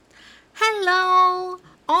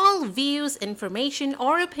views, information,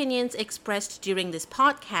 or opinions expressed during this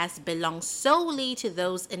podcast belong solely to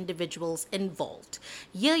those individuals involved.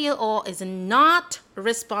 Yo is not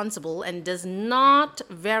responsible and does not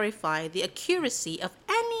verify the accuracy of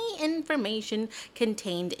any information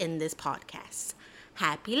contained in this podcast.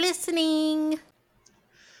 Happy listening!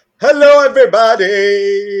 Hello,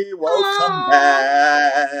 everybody. Welcome Hello,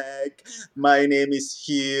 back. My name is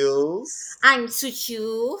Hughes, I'm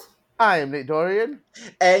Suchu. I am Nick Dorian.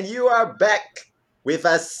 and you are back with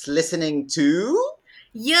us listening to.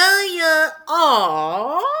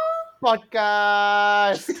 Aww.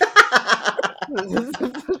 Podcast.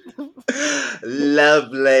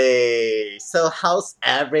 Lovely. So, how's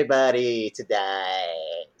everybody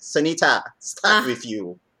today? Sunita, start Ah. with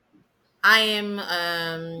you. I am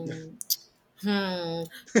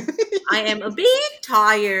I am a bit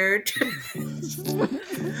tired.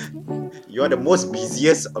 You are the most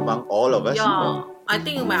busiest among all of us. Yeah, I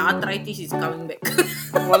think my arthritis is coming back.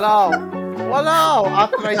 Walau,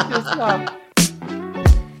 arthritis lah.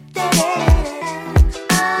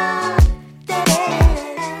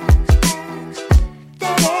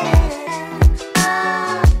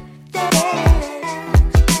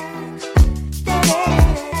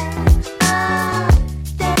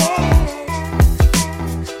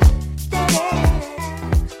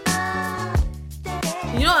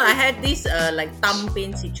 You know, I had this like thumb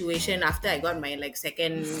pain situation after I got my like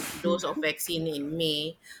second dose of vaccine in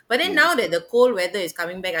May. But then now that the cold weather is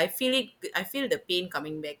coming back, I feel the pain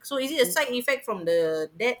coming back. So is it a side effect from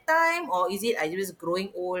that time, or is it I just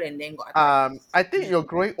growing old and then got arthritis? I think you're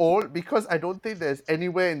growing old because I don't think there's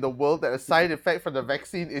anywhere in the world that a side effect from the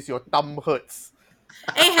vaccine is your thumb hurts.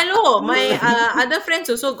 Hey, hello. My other friends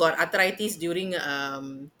also got arthritis during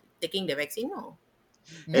taking the vaccine. No.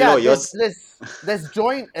 Yeah, Hello, yours. there's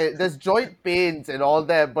joint pains and all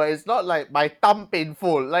that, but it's not like my thumb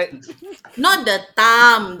painful. Like Not the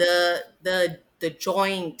thumb, the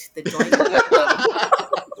joint, the joint.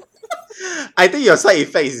 I think your side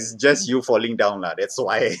effect is just you falling down, lah. That's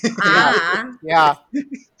why. yeah,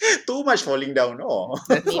 Too much falling down, no.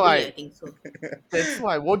 that's Maybe why. I think so. That's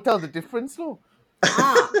why I won't tell the difference, no.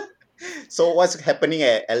 Ah, So what's happening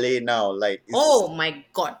at LA now? Like, oh my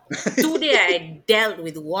God! Today I dealt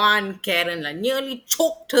with one Karen, like nearly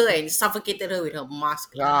choked her and suffocated her with her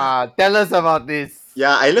mask. Tell us about this.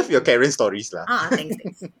 yeah, I love your Karen stories, lah.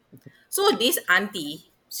 Thanks. So this auntie,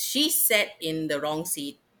 she sat in the wrong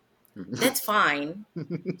seat. That's fine.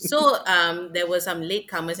 So there were some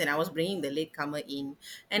latecomers, and I was bringing the latecomer in,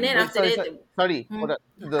 and then Wait, after sorry, that, sorry. Hmm. What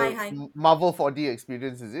the Hi. Marvel 4D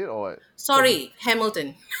experience is it or what? Sorry,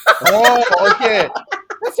 Hamilton. Oh, okay.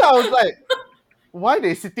 That's why I was like, why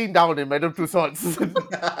they sitting down in Madame Tussauds?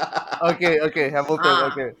 okay,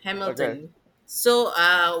 Hamilton. Okay, Hamilton. So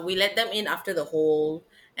we let them in after the whole,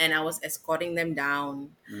 and I was escorting them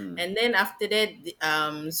down. Mm. And then after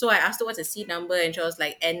that, so I asked her what's the seat number, and she was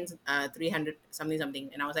like N 300 something,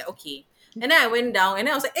 and I was like okay. And then I went down, and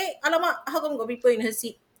then I was like, hey, alamak, how come got people in her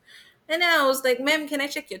seat? And then I was like, ma'am, can I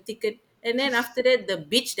check your ticket? And then after that, the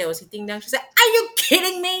bitch that was sitting down, she said, are you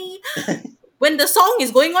kidding me? When the song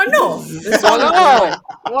is going on, no. The song is going on.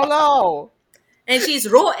 Walao, And she's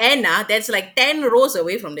row N, that's like 10 rows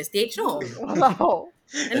away from the stage, no. walao.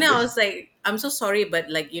 And then I was like, I'm so sorry, but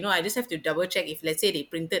like, you know, I just have to double check if let's say they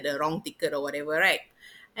printed the wrong ticket or whatever, right?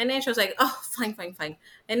 And then she was like, oh, fine.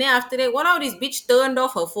 And then after that, wow, this bitch turned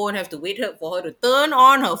off her phone, have to wait for her to turn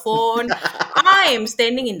on her phone. I am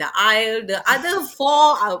standing in the aisle. The other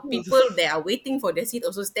four people that are waiting for their seat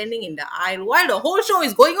also standing in the aisle while the whole show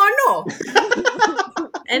is going on, no?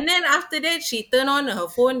 And then after that, she turned on her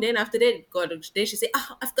phone. Then after that, then she said,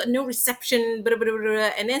 I've got no reception. Blah, blah, blah,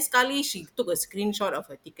 blah. And then sekali, she took a screenshot of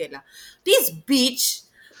her ticket. This bitch,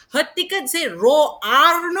 her ticket said row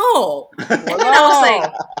R, no. And then I was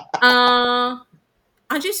like,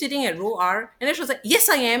 aren't you sitting at row R? And then she was like, yes,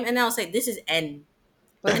 I am. And I was like, this is N.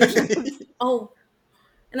 And then she was like, oh.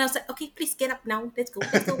 And I was like, okay, please get up now. Let's go.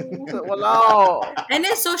 Walao. And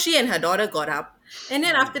then so she and her daughter got up. And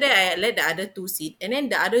then after that, I let the other two sit. And then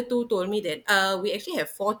the other two told me that we actually have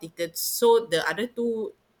 4 tickets. So the other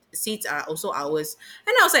 2 seats are also ours.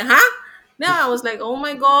 And I was like, huh? Then I was like, oh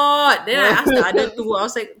my God. Then I asked the other 2, I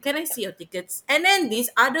was like, can I see your tickets? And then these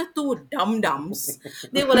other 2 dum-dums,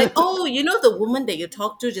 they were like, oh, you know the woman that you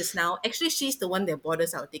talked to just now? Actually, she's the one that bought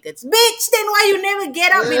us our tickets. Bitch, then why you never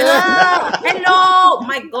get up with her? Hello.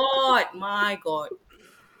 My God.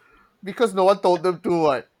 Because no one told them to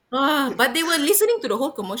what? But they were listening to the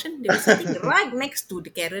whole commotion. They were sitting right next to the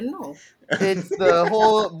Karen. No, It's the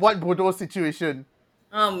whole what Bodo situation.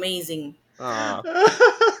 amazing.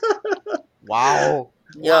 Wow.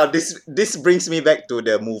 Wow, Yeah. this brings me back to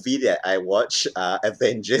the movie that I watched,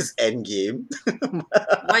 Avengers Endgame.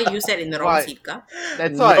 Why you sat in the wrong Why? seat, ka?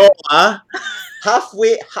 That's No, why.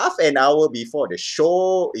 half an hour before the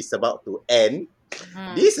show is about to end,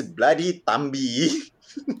 Hmm. this bloody Tambi,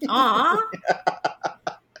 Ah.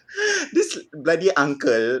 this bloody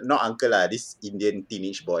uncle, not uncle lah, this Indian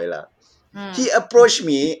teenage boy lah. Hmm. He approached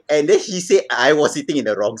me and then he said I was sitting in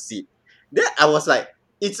the wrong seat. Then I was like,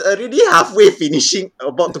 it's already halfway finishing,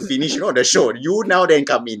 about to finish, the show. You now then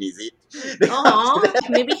come in, is it? Then after Oh, that,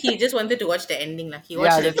 maybe he just wanted to watch the ending. Like he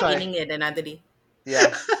watched Yeah, the that's why. beginning and another day.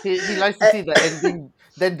 Yeah. He likes to eh, see the ending,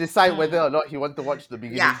 then decide whether Hmm. or not he want to watch the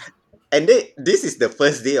Yeah. beginning. and then this is the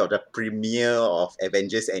first day of the premiere of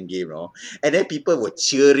Avengers Endgame, and then people were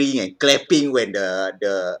cheering and clapping when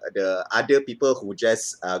the other people who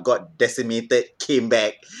just got decimated came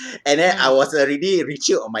back, and then I Hmm. was already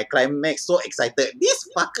reaching on my climax, so excited. This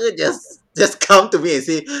fucker just come to me and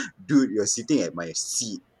say, "Dude, you're sitting at my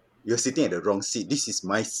seat. You're sitting at the wrong seat. This is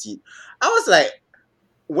my seat." I was like,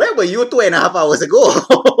 "Where were you 2.5 hours ago?"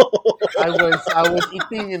 I was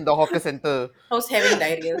eating in the hawker center. I was having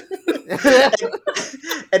diarrhea.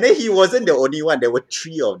 And then he wasn't the only one. There were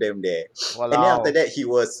three of them there. And then after Walao. that, he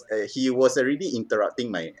was already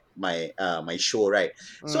interrupting my show, right?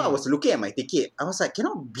 So I Mm. was looking at my ticket. I was like,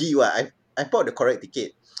 cannot be what I bought the correct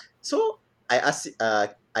ticket. So I asked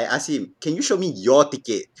him, can you show me your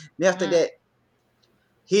ticket? Then after Hmm. that,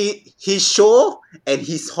 his show and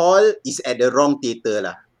his hall is at the wrong theater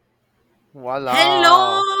lah. Walao.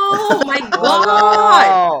 Hello, my God.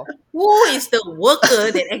 Walao. Who is the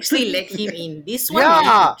worker that actually let him in? This one we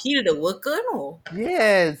need to Yeah. kill the worker, no?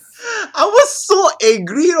 Yes. I was so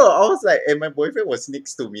angry, I was like, and my boyfriend was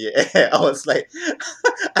next to me. I was like,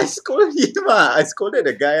 I scolded him. I scolded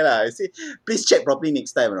the guy. I said, please check properly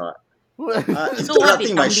next time. So what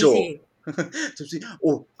did Interrupting my Tambi show. say? So say,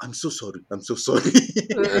 oh, I'm so sorry. I'm so sorry.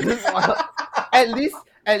 at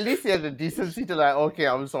least he had the decency to like, okay,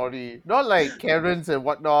 I'm sorry. Not like Karens and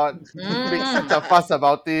whatnot. Make such Mm. a fuss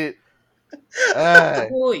about it. Ay.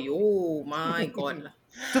 Oh, yo, my God. Lah.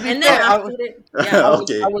 To be And then fair, after that, yeah. I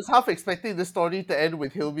was I Okay. was half expecting the story to end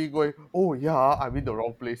with Hilmi going, "Oh yeah, I'm in the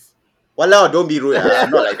wrong place." Walao, don't be rude.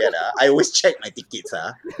 I'm not like that. I always check my tickets.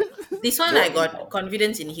 This one I Don't got anyhow.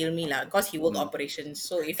 confidence in Hilmi lah, because he work Mm. operations.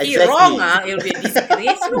 So if he wrong, Exactly. it'll be a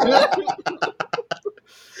disgrace, no?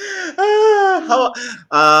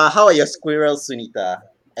 How are your squirrels, Sunita?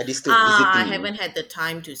 Are they still I visiting you? haven't had the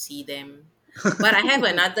time to see them. But I have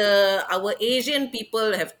another. Our Asian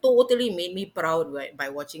people have totally made me proud by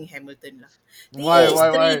watching Hamilton. Lah. Why, These Oh. why,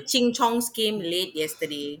 three why? ching chongs came late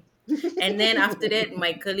yesterday. And then after that,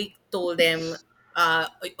 my colleague told them,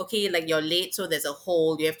 okay, like you're late, so there's a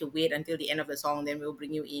hold. You have to wait until the end of the song, then we'll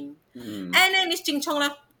bring you in. Mm. And then this ching chong,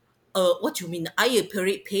 lah, what you mean? I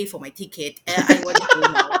pay for my ticket. I want to go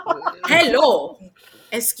now. Hello.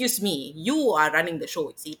 Excuse me. You are running the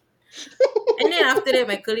show, see? And then after that,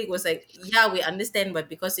 my colleague was like, yeah, we understand, but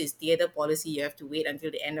because it's theater policy, you have to wait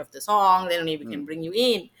until the end of the song, then only we can Mm. bring you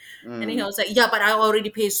in. And then he Mm. was like, yeah, but I already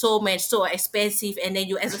paid so much, so expensive, and then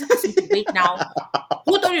you ask me to wait now.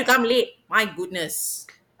 Who told you to come late? My goodness.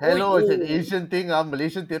 Oh, Hello, it's an you. Asian thing.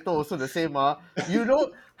 Malaysian theatre also the same.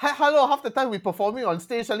 Hello, half the time we performing on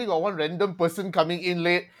stage, suddenly got one random person coming in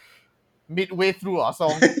late, midway through our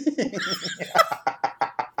song.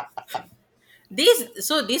 This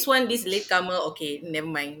latecomer, okay, never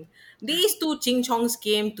mind. These two ching chongs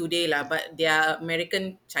came today, lah, but they are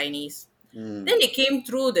American Chinese. Mm. Then they came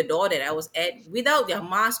through the door that I was at without their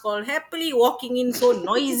mask on, happily walking in so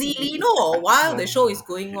noisily, while the show is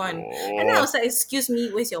going on. And then I Oh. was like, excuse me,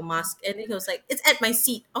 where's your mask? And then he was like, it's at my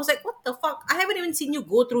seat. I was like, what the fuck? I haven't even seen you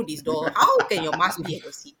go through this door. How can your mask be at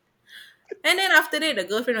your seat? And then after that, the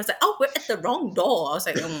girlfriend was like, oh, we're at the wrong door. I was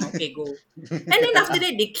like, okay, go. And then after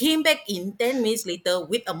that, they came back in 10 minutes later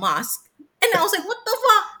with a mask. And I was like, what the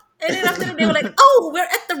fuck? And then after that, they were like, oh, we're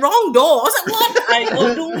at the wrong door. I was like, what are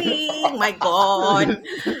you doing? My God.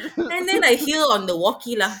 And then I hear on the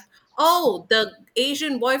walkie, lah, oh, the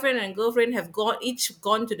Asian boyfriend and girlfriend have each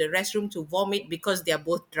gone to the restroom to vomit because they are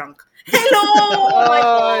both drunk. Hello! My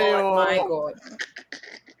God. My Aiyo. God.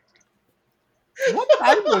 What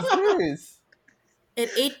time was this? At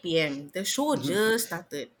 8 p.m., the show just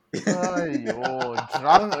started. Aiyo,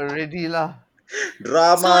 drunk already lah. So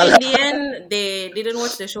Drama in lah. the end, they didn't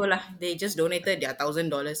watch the show lah. They just donated their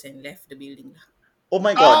 $1,000 and left the building lah. Oh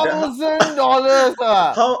my god. $1,000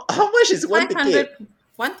 ah. How much is one 500, ticket?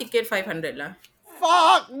 one ticket 500 lah.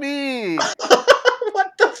 Fuck me.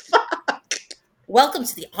 What the fuck? Welcome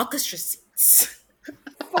to the orchestra seats.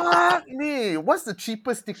 Fuck me. What's the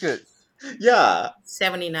cheapest tickets? Yeah.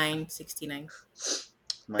 79, 69.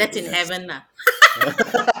 My That's in goodness. heaven lah.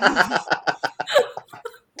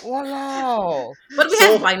 Wow. But we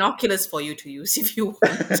have So binoculars for you to use if you want.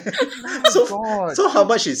 My so God. so how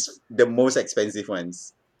much is the most expensive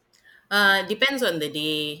ones? Depends on the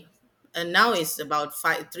day. And now it's about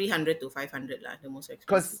 300 to 500 lah, the most expensive.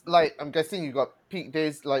 Because, like, I'm guessing you got peak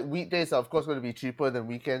days, like weekdays are, of course, going to be cheaper than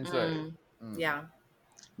weekends, right? Mm, Mm. yeah.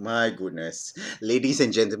 My goodness. Ladies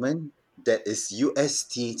and gentlemen, that is US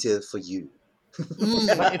theater for you.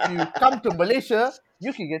 But if you come to Malaysia,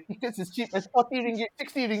 you can get tickets as cheap as 40 ringgit,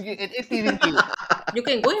 60 ringgit, and 80 ringgit. You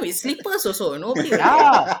can go in with slippers also. Nobody will care.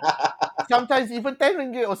 Yeah. Sometimes even 10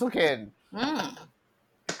 ringgit also can. Mm,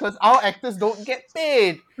 Because our actors don't get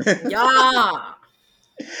paid. yeah.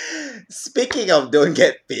 Speaking of don't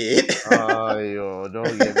get paid. Ayo,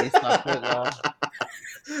 don't get me started lah.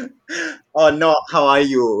 Oh no, how are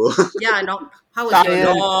you? Yeah, no. How was your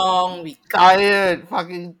Tired. long week? Tired.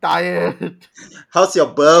 Fucking tired. How's your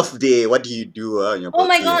birthday? What do you do on your Oh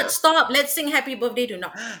my birthday? god, stop. Let's sing happy birthday to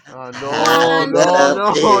Knock. No, One no, no,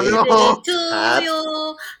 birthday no. to Happy-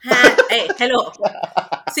 you. Hey, hello.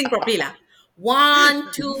 Sing properly lah.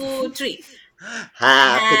 1, 2, 3.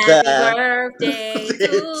 Happy Happy birthday birthday to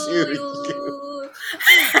to you. you.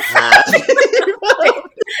 Happy,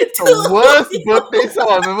 The worst birthday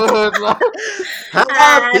song I've ever heard lah.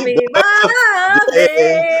 happy Happy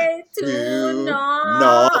birthday to to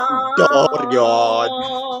Knock Dorian.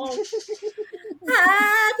 Noor.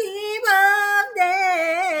 Happy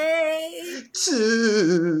birthday, To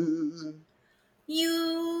you.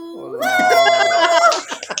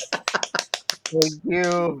 Thank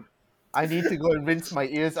you. I need to go and rinse my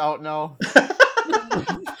ears out now.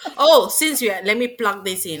 Oh, since you are, let me plug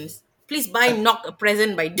this in. Please buy Knock a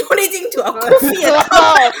present by donating to our coffee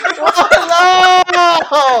account.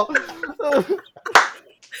 Oh, no!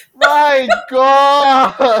 My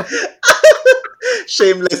God!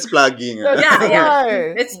 shameless plugging. Yeah, yeah.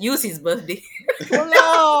 Why? Let's use his birthday.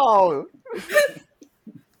 Oh,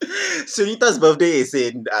 Sunita's birthday is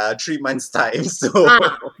in 3 months' time, so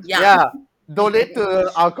Yeah. yeah. Donate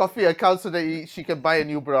to our coffee account so that she can buy a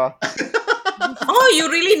new bra. Oh, you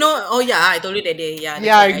really know? Oh, yeah. I told you that day. Yeah. That's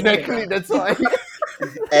Yeah, why I need a exactly. bra. That's why.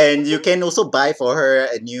 and you can also buy for her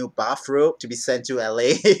a new bathrobe to be sent to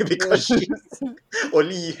LA because she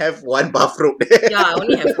only have one bathrobe there. Yeah, I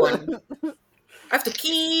only have one. I have to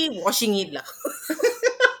keep washing it lah.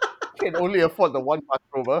 Can only afford the one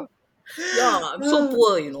bathrobe. Huh? Yeah, I'm so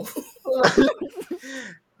poor, you know.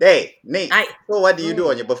 Hey, Nick. I So what do you do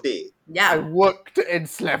on your birthday? I yeah. worked and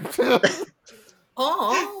slept.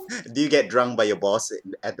 Oh, Do you get drunk by your boss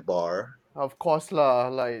at the bar? Of course lah.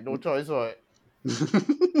 Like no choice, what?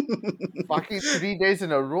 Fucking 3 days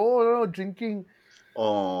in a row, drinking.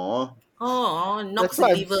 Oh, oh, knocks That's the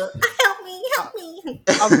why liver. Help me, help me.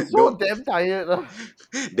 I'm so damn tired. Lah.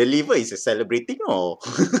 the liver is celebrating or?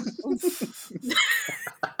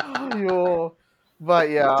 Yo. But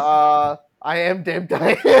yeah, I am damn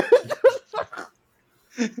tired.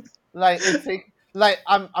 Like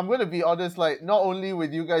I'm gonna be honest, like not only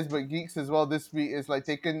with you guys but geeks as well this week is like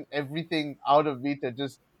taken everything out of me to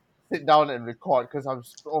just sit down and record because I'm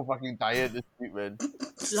so fucking tired this week, man.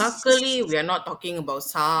 Luckily, we are not talking about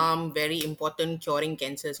some very important curing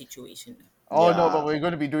cancer situation. Oh no, Yeah. but we're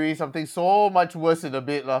gonna be doing something so much worse in a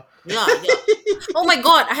bit, lah. Yeah, yeah. Oh my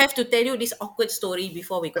god, I have to tell you this awkward story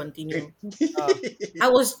before we continue. I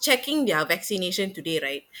was checking their vaccination today,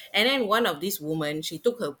 right? And then one of these women, she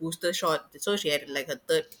took her booster shot, so she had like a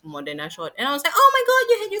third Moderna shot. And I was like, "Oh my god,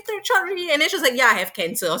 you had your third shot already?" And then she was like, "Yeah, I have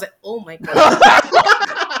cancer." I was like, "Oh my god."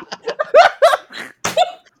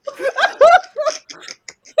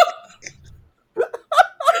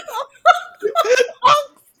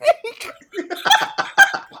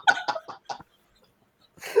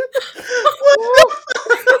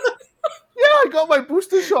 Yeah, I got my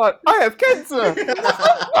booster shot. I have cancer.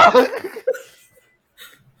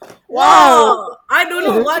 Wow. I don't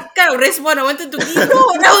know what kind of response I wanted to give her.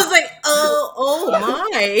 And I was like, oh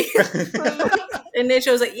my. And then she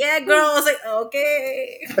was like, "Yeah, girl." I was like,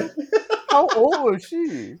 "Okay." How old was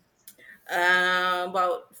she?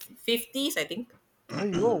 About 50s, I think.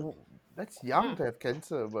 Ayo, that's young to have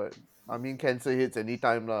cancer, but I mean, cancer hits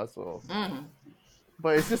anytime, lah. So, Mm.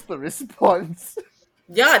 but it's just the response.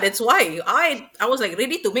 Yeah, that's why I was like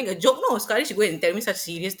ready to make a joke. No, sekali she go and tell me such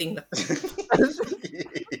serious thing lah.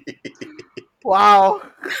 Wow.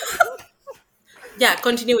 Yeah,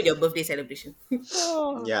 continue with your birthday celebration.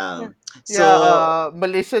 Yeah. So Yeah,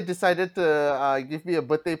 Malaysia decided to give me a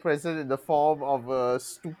birthday present in the form of a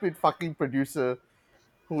stupid fucking producer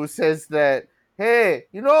who says that, hey,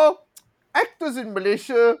 actors in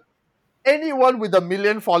Malaysia, anyone with 1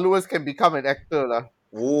 million followers can become an actor. Lah.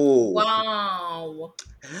 Ooh, Wow.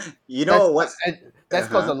 you That's know what's? that's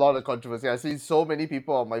caused a Uh-huh. lot of controversy. I've seen so many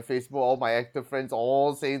people on my Facebook, all my actor friends,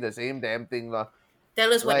 all saying the same damn thing lah.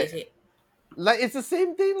 Tell us what they Like, said. it's the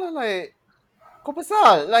same thing lah. Like, kau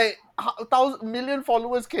pasal, like, 1,000,000,000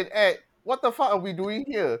 followers can act. What the fuck are we doing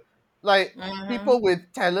here? Like, Mm-hmm. people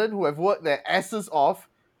with talent who have worked their asses off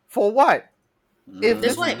for what? If That's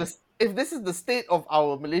this is why. Mhm. the state of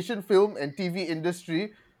our Malaysian film and TV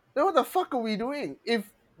industry, then what the fuck are we doing? If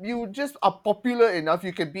you just are popular enough,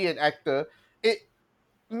 you can be an actor. It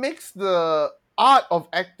makes the art of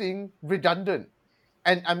acting redundant.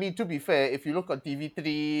 And I mean, to be fair, if you look on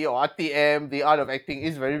TV3 or RTM, the art of acting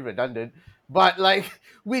is very redundant. But like,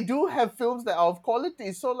 we do have films that are of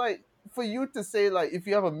quality. So like, for you to say like, if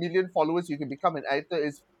you have 1,000,000 followers, you can become an actor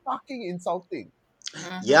is fucking insulting.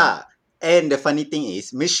 Mm-hmm. Yeah. And the funny thing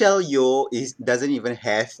is, Michelle Yeoh doesn't even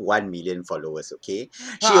have 1 million followers. Okay,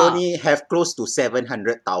 she Ha only have close to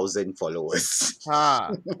 700,000 followers.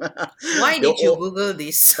 ha. Why the did you o- Google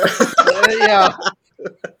this? Yeah.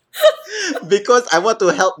 because I want to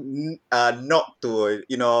help not to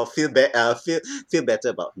feel better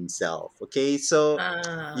about himself. Okay, so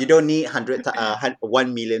you Ah. don't need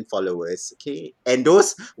 1 million followers. Okay, and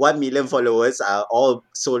those 1 million followers are all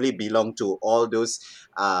solely belong to all those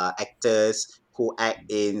actors who act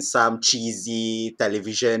in some cheesy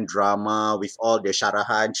television drama with all the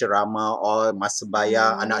syarahan ceramah or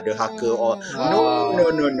masbaya anak derhaka or Ah.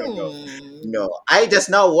 no. I just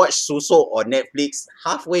now watched Suso on Netflix.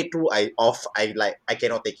 Halfway through, I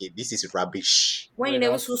cannot take it. This is rubbish. Why you Wait,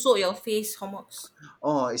 never susuk your face, Homox?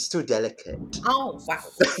 Oh, it's too delicate. Oh, wow.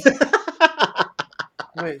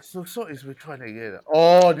 so is which one again?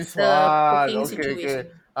 Oh, this The one. cooking Okay, okay.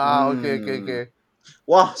 situation. Ah, okay, okay, Mm. okay.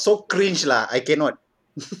 Wow, so cringe lah. I cannot.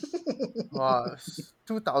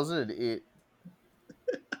 2008.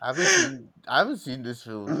 I haven't seen this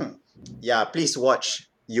film. Yeah, please watch.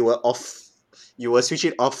 You were off. You will switch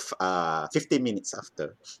it off 15 minutes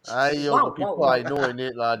after. Ayo, got Wow, wow, people I wow. know in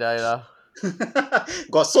it lah, die lah.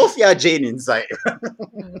 Got Sophia Jane inside.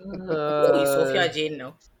 Who is Uh, Sophia Jane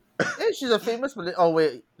now? she's a famous Oh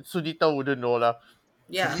wait, Sudita wouldn't know lah.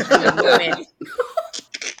 Yeah, I'm like, no man.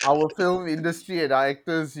 Our film industry and our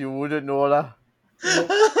actors, you wouldn't know lah. Nope.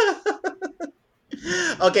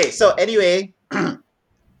 Okay, so anyway,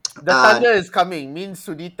 The uh, thunder is coming. Means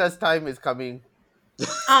Sudita's time is coming.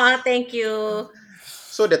 Ah, thank you.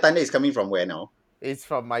 so the thunder is coming from where now? It's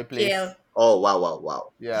from my KL. place. Oh, wow, wow,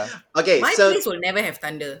 wow. Yeah. Okay, My so place will never have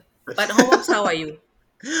thunder. But Homox, how are you?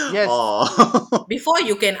 Yes. oh. Before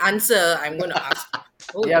you can answer, I'm going to ask.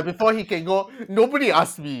 Yeah. Oh, Before he can go, nobody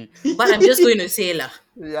asked me. but I'm just going to say lah.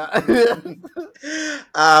 Yeah.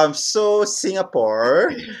 So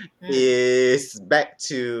Singapore Hmm. is back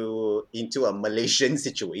to into a Malaysian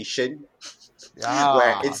situation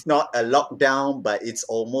where Yeah. it's not a lockdown, but it's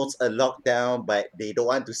almost a lockdown, but they don't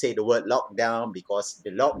want to say the word lockdown because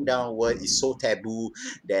the lockdown word is so taboo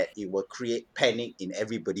that it will create panic in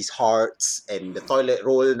everybody's hearts. And the toilet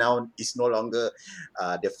roll now is no longer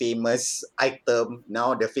the famous item.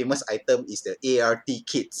 Now the famous item is the ART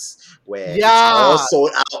kits, where it's all Yeah.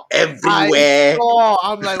 sold out I everywhere. saw.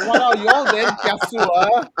 I'm like, wow, you all damn kiasu,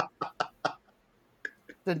 huh?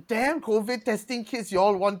 The damn COVID testing kits, you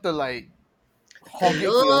all want to like They hog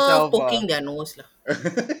it for love yourself. poking their nose lah.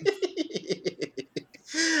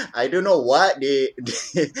 I don't know what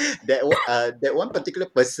that one particular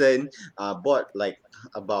person bought like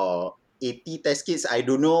about 80 test kits. I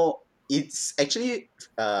don't know. It's actually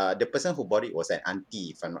the person who bought it was an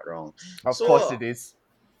auntie, if I'm not wrong. Of course So it is.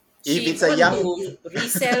 if She it's a want young, to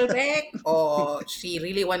resell back or she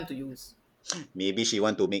really want to use? maybe she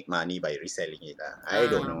want to make money by reselling it. I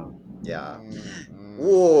don't Ah, know. Yeah. Mm.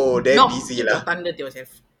 Whoa, damn no, busy keep your lah. thunder to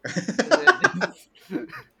yourself.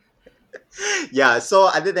 Yeah, so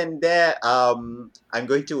other than that, I'm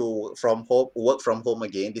going to from home work from home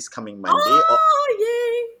again this coming Monday. Oh,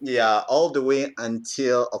 yay! Yeah, all the way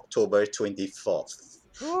until October 24th.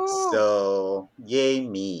 Oh, So yay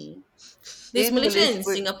me. This in Malaysia Malaysia, and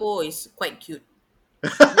Singapore is quite cute.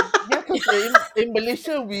 yeah, because in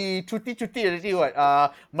Malaysia we cuti already. What?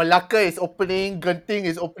 Malacca is opening. Genting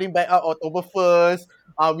is opening back out October 1st.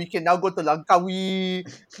 We can now go to Langkawi.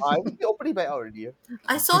 Everything opening back out already.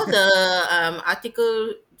 I saw the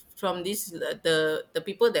article from this the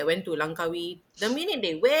people that went to Langkawi. The minute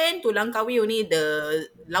they went to Langkawi, only the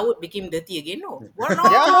laut became dirty again. No, what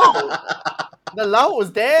Yeah, no? the Lao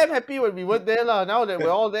was damn happy when we went there lah. Now that we're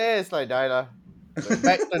all there, it's like die lah. We're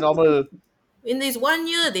back to normal. In this 1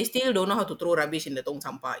 year, they still don't know how to throw rubbish in the tong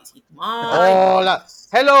sampah. Is it my Oh lah. goodness?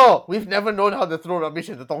 Hello, we've never known how to throw rubbish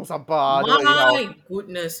in the tong sampah. My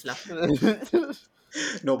goodness lah.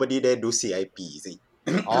 Nobody there do CIP, see.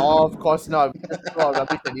 Oh, of course not. We just throw our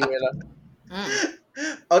rubbish anyway lah. Mm.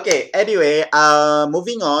 Okay, anyway,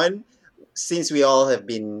 moving on. Since we all have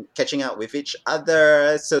been catching up with each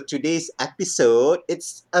other, so today's episode,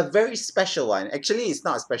 it's a very special one. Actually, it's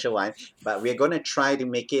not a special one, but we're gonna try to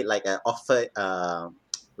make it like an offer,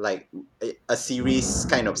 like a series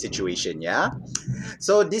kind of situation, yeah?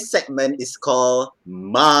 So this segment is called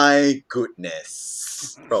My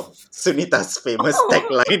Goodness from Sunita's famous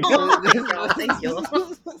tagline. Oh, thank you, thank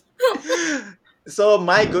you. So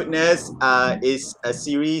my goodness is a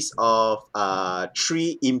series of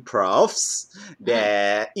three improvs Mm.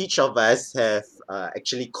 that each of us have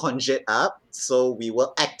actually conjured up. So we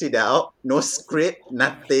will act it out, no script,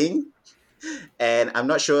 nothing. And I'm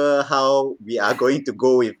not sure how we are going to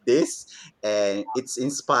go with this. And it's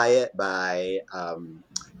inspired by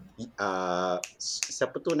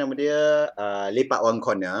siapa tu nama dia, Lepak One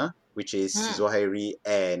Corner, which is Mm. Zohairi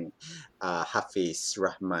and Hafiz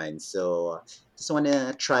Rahman. So just want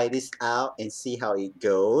to try this out and see how it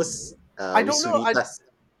goes. I With don't know. I Sunita's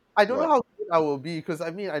I don't know what? how good I will be because I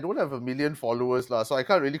mean I don't have a million followers lah, so I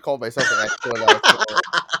can't really call myself an actor lah. So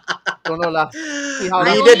don't know lah. See how I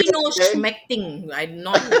lah. Neither only do know I. schmecting. I don't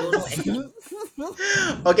know acting.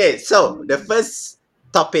 Okay, so the first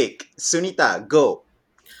topic, Sunita, go.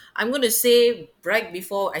 I'm going to say right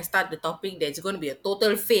before I start the topic that it's going to be a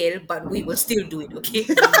total fail, but we will still do it, okay?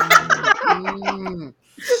 Mm.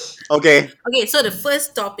 Okay. Okay, so the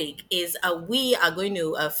first topic is we are going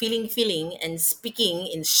to feeling and speaking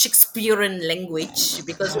in Shakespearean language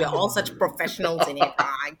because we are all such professionals in it,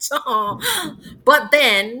 right? But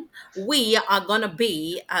then we are gonna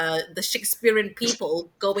be the Shakespearean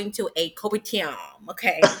people going to a kopitiam,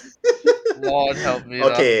 okay? Lord help me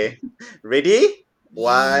lah. Okay. Ready?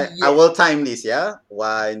 One. I Yeah. will time this. Yeah.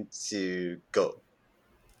 1, 2, go.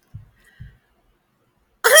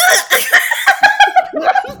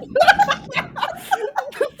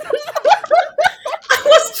 I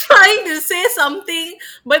was trying to say something,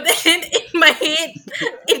 but then in my head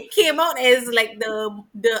it came out as like the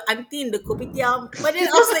auntie in the kopitiam. But then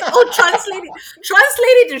I was like, oh, translate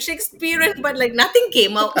it to Shakespearean, but like nothing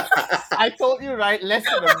came out. I told you right, less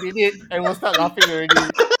than a minute and we'll start laughing already.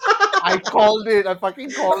 I called it. I fucking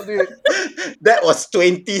called it. That was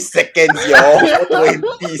 20 seconds, y'all. 20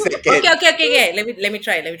 seconds. Okay. Let me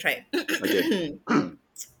try. Let me try. Okay.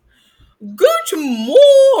 Good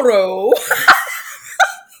morrow.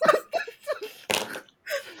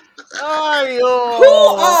 Ayo. Who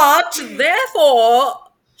art therefore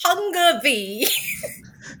hunger thee?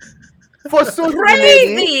 Forsooth, Pray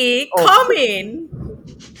milady. thee, Oh. come in.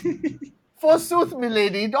 Forsooth,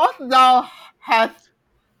 milady, doth thou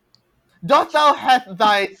have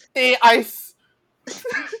thy tea ice?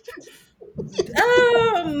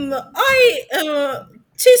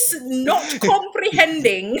 Tis not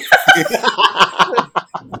comprehending.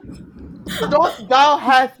 Doth thou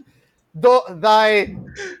have thy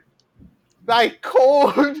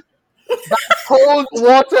cold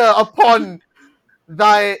water upon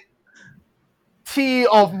thy tea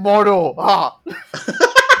of morrow? Ah.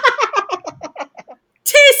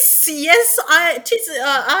 Tis yes,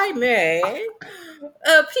 I may.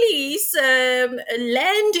 Please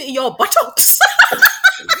land your buttocks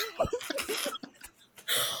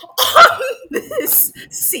on this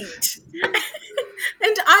seat,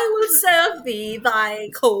 and I will serve thee thy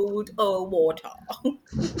cold water.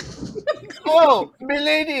 Oh,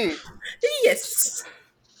 milady. Yes.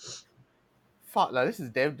 Fuck lah, this is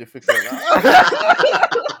damn difficult lah.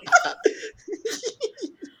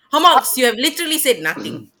 Hamox, you have literally said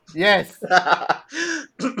nothing. Yes.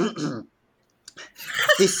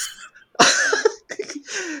 This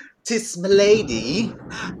tis milady.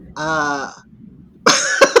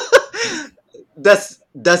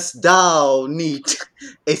 Does thou need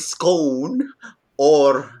a scone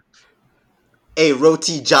or a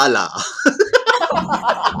roti jala?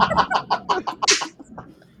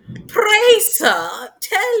 Pray, sir,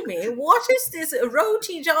 tell me, what is this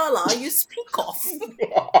roti jala you speak of?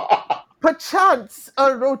 Perchance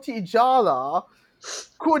a roti jala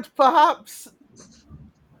could perhaps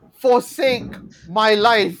forsake my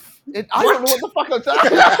life. I don't know what the fuck I'm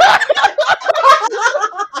talking about.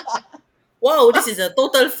 Wow, this is a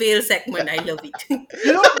total fail segment. I love it.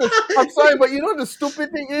 You know, I'm sorry, but you know the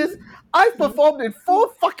stupid thing is, I've performed in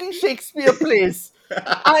 4 fucking Shakespeare plays.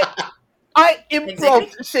 I improved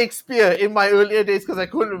Exactly. Shakespeare in my earlier days because I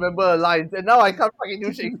couldn't remember lines, and now I can't fucking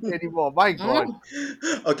do Shakespeare anymore. My God.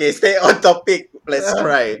 Okay, stay on topic. Let's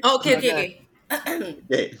try. Okay.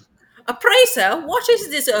 Okay. Pray, sir, what is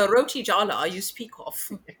this roti jala you speak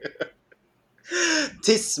of?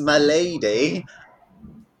 Tis milady.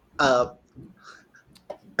 Uh,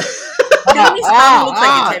 Suddenly, Scarly looks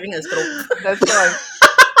like it's having a stroke. That's why.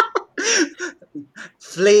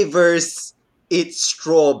 flavors it's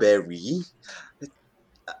strawberry.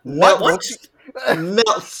 What Melts What? roti?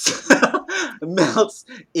 melts melts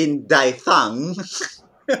in Daifang.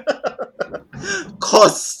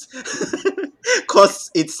 Costs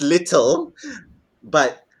costs it's little,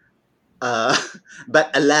 but uh but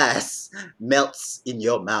alas melts in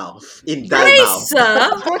your mouth, in thy Praise, mouth. sir.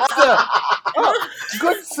 Good sir. Oh,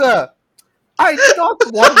 good sir. I doth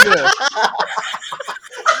wonder.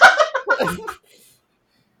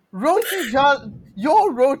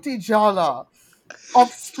 Your roti jala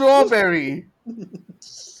of strawberry.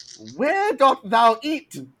 Where doth thou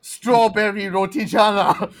eat strawberry roti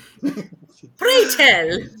jala? Pray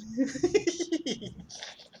tell.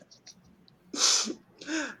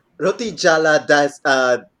 Roti Jala does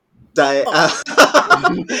Oh,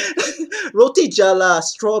 Roti Jala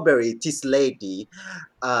strawberry tis lady,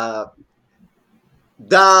 uh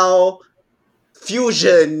thou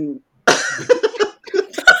fusion.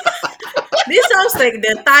 this sounds like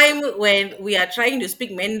the time when we are trying to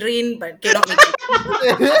speak Mandarin but cannot make it.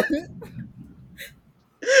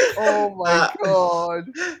 Oh my uh, god.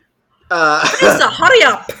 Praise, sir, hurry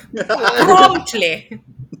up. Promptly.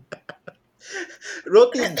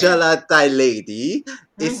 Roti Jala Thai lady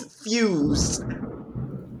is Hmm. fused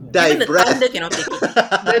thy Even the breath. thunder cannot take it.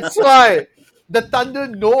 That's why the thunder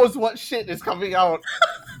knows what shit is coming out.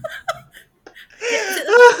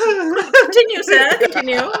 Continue, sir.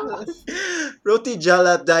 Continue. Roti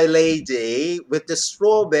Jala Thai lady with the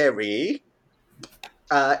strawberry.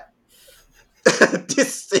 Uh,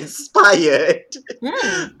 this inspired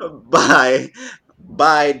Hmm. by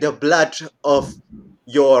the blood of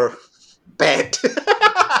your pet.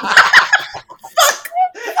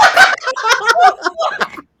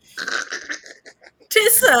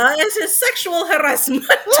 Tissa is a sexual harassment.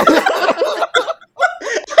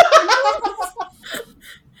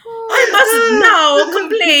 I must now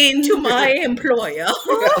complain to my employer.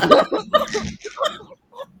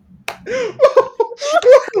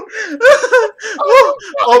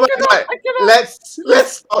 Oh my god!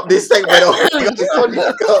 Let's stop this segment. Oh my god, it's so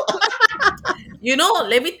difficult. You know,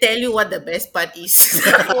 let me tell you what the best part is.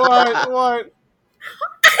 What?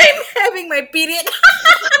 I'm having my period.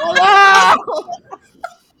 Ah!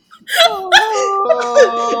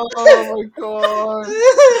 Oh my god.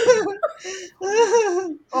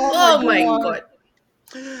 Oh my Oh my god. god.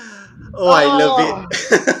 Oh, I love it. Oh.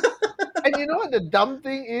 And you know what the dumb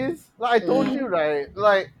thing is? Like I told you, right?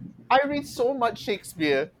 Like I read so much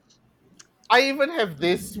Shakespeare. I even have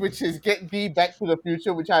this, which is Get Thee Back to the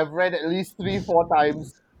Future, which I've read at least 3, 4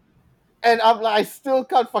 times. And I'm like, I still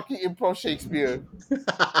can't fucking improv Shakespeare.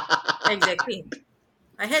 Exactly.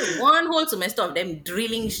 I had one whole semester of them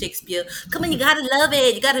drilling Shakespeare. Come on, you gotta love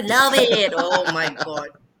it. You gotta love it. Oh my god.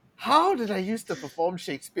 How did I used to perform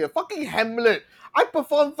Shakespeare? Fucking Hamlet. I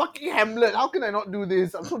performed fucking Hamlet. How can I not do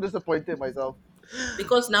this? I'm so disappointed in myself.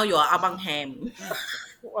 Because now you are Abang Ham.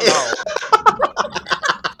 Wow.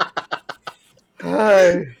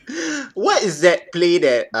 Ay. What is that play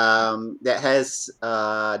that that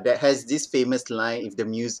has this famous line,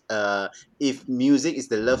 if music is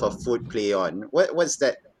the love of food, play on. What's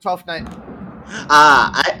that? 12th night.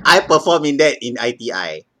 I perform in that in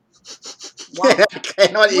ITI. Wow. I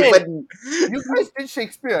cannot Wait. even. You guys did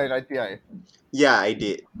Shakespeare in ITI. Yeah, I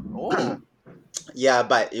did. Oh. Yeah,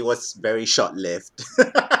 but it was very short lived.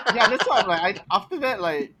 Yeah, that's why I'm like, after that,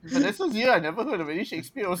 like, Vanessa's year, I never heard of any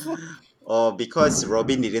Shakespeare also. Or because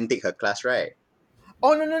Robin didn't take her class, right?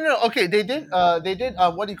 Oh, no. Okay, they did,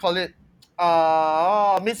 what do you call it?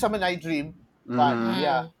 Midsummer Night Dream. But, Mhm.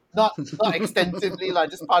 yeah, not extensively, like,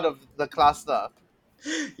 just part of the class, lah.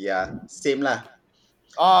 Yeah, same lah.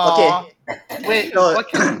 Okay. Wait, So,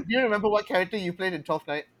 do you remember what character you played in 12th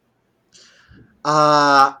Night?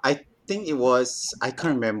 I think it was, I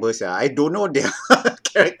can't remember, sir. I don't know their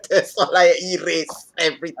characters, so I erase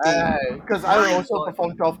everything. Because I My also God.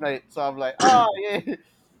 performed 12th Night, so I'm like, yeah.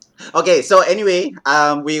 Okay, so anyway,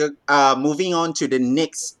 we are moving on to the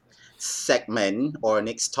next segment or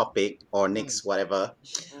next topic or next whatever.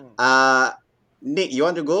 Mm. Nick, you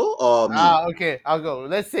want to go or me? Okay, I'll go.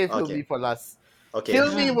 Let's save Okay, Hilmi for last. okay,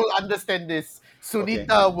 Hilmi will understand this. okay.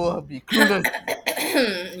 Sunita will be clueless.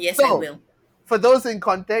 Yes, I So, will. for those in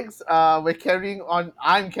context, we're carrying on.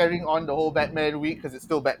 I'm carrying on the whole Batman week because it's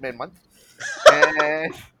still Batman month,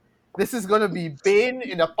 and this is gonna be Bane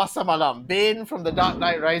in a Pasamalam. Bane from the Dark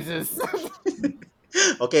Knight Rises.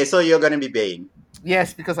 Okay, so you're gonna be Bane.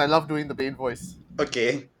 Yes, because I love doing the Bane voice.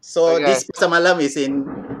 Okay, so Okay. this Pasar Malam is in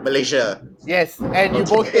Malaysia. Yes, and you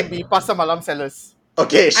both can be Pasamalam sellers.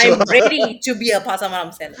 Okay, sure. I'm ready to be a pasar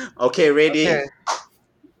malam seller. Okay, ready. Okay.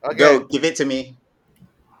 Okay. Go, give it to me.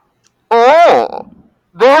 Oh,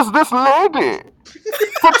 there's this lady.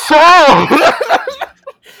 For sale.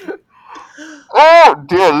 Oh,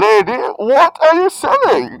 dear lady, what are you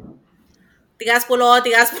selling? 30,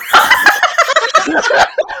 30.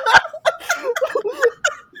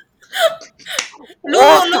 Lu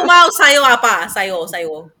What? lu mau sayur apa? Sayur.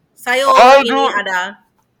 Sayur I ini do. ada.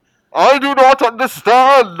 I do not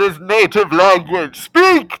understand this native language.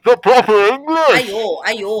 Speak the proper English.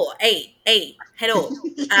 Ayo. Hey. Hello.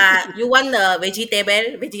 You want the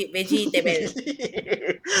vegetable? Vegetable.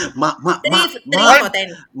 Three mak, for I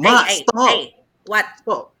 10. mak, stop, Hey. What?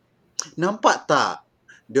 stop. Nampak tak?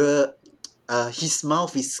 His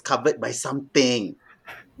mouth is covered by something.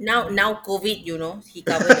 Now COVID, he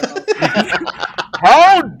covered the mouth.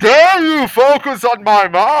 How dare you focus on my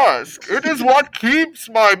mask? It is what keeps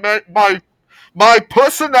my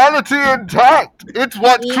personality intact. It's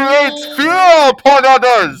what creates Ini fear upon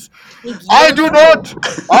others. ni I gila do kau. not.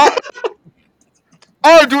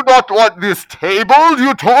 I do not want this table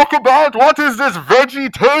you talk about. What is this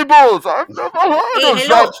veggie tables? I've never heard Hey, of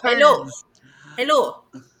such hello. things. Hello.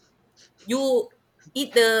 You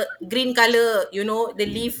eat the green color, the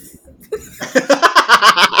leaf.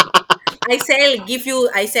 I sell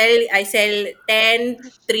 10,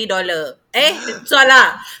 $3.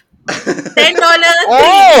 Salah. $10, 3.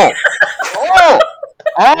 Oh, oh!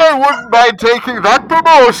 I wouldn't mind taking that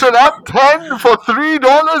promotion up. 10 for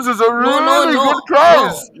 $3 is a No, no, really no, good no,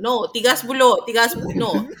 price. no. 30,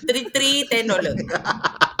 no. 3, $10.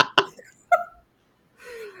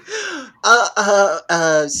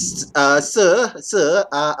 Sir,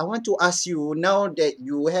 I want to ask you now that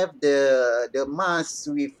you have the mask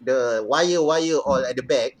with the wire all at the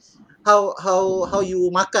back. How you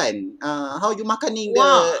makan? How you makaning the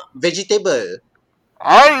Wah. vegetable?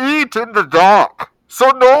 I eat in the dark, so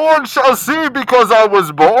no one shall see because I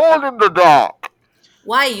was born in the dark.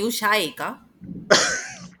 Why you shy, ka?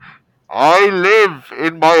 I live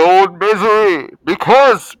in my own misery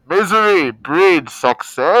because misery breeds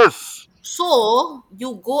success. So,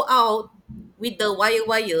 you go out with the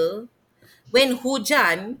wire. When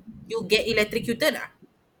hujan, you get electrocuted.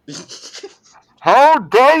 How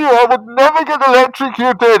dare you? I would never get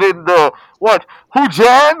electrocuted in the what?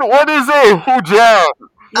 Hujan? What is a hujan?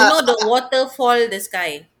 You know the waterfall, the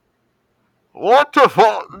sky.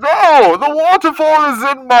 Waterfall? No, the waterfall is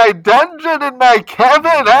in my dungeon, in my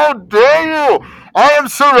cabin. How dare you? I am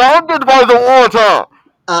surrounded by the water.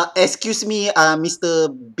 Excuse me, Mr.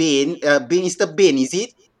 Bain. Mr. Bain, is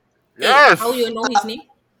it? Hey, how you Yes, know his name?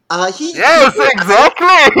 He yes,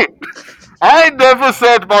 exactly. I never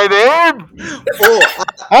said my name. oh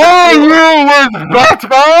Are oh you with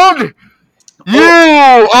Batman? You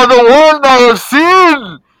oh are the one I have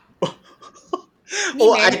seen. Ni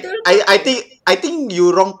oh mental ke I apa? think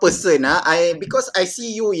you wrong person. Because I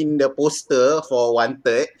see you in the poster for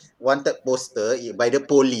wanted poster by the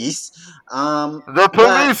police. The But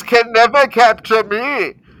police can never capture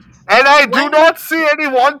me. And I do Why? not see any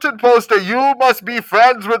wanted poster. You must be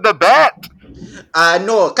friends with the bat.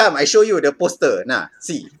 no, come, I show you the poster. Nah,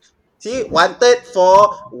 see, wanted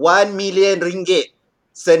for 1 million ringgit.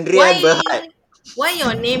 Why? Sendirian Berhad. Why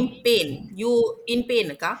your name Pain? You in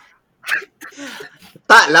pain, ka?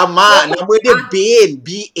 Tak lama, So, nama dia Bane,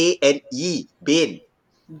 Bane, Bane.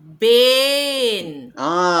 Bane.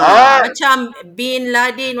 Ah, I Macam Bin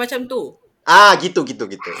Laden macam tu. gitu.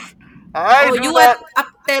 I Oh, do you are not. a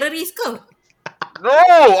terrorist ke? No,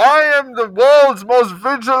 I am the world's most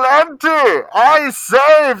vigilante. I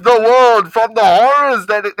save the world from the horrors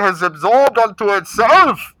that it has absorbed onto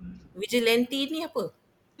itself. Vigilante ni apa?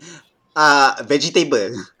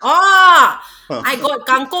 Vegetable. I got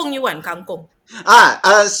kangkong you want, kangkong.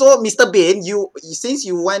 So Mr. Bain, since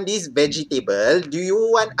you want this vegetable, do you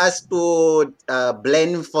want us to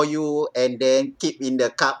blend for you and then keep in the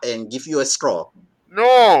cup and give you a straw?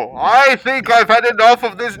 No, I think I've had enough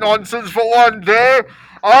of this nonsense for one day.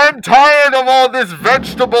 I'm tired of all this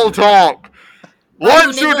vegetable talk. But you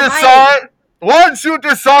Once you never buy. decide, once you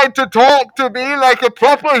decide to talk to me like a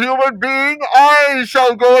proper human being, I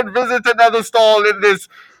shall go and visit another stall in this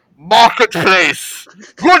marketplace.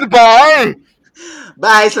 Goodbye.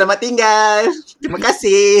 Bye, selamat tinggal. Terima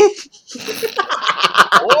kasih.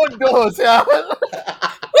 Oh no,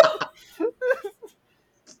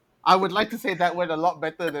 I would like to say that went a lot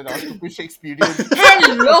better than our stupid Shakespearean.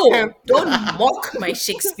 Hello! Don't mock my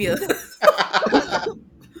Shakespeare.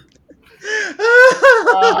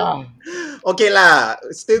 Ah. Okay lah,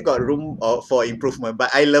 still got room for improvement,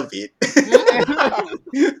 but I love it.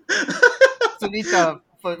 Sunita,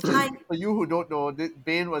 Hi. for you who don't know,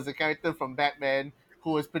 Bane was a character from Batman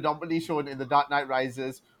who was predominantly shown in The Dark Knight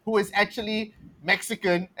Rises, who is actually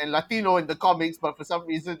Mexican and Latino in the comics, but for some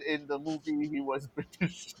reason in the movie he was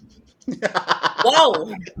British. Wow.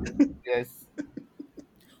 Yes.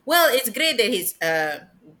 Well, it's great that he's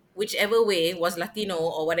whichever way was Latino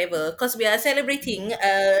or whatever, because we are celebrating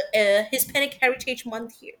Hispanic Heritage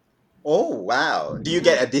Month here. Oh wow! Do you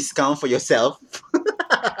get a discount for yourself?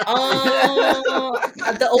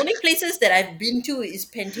 The only places that I've been to is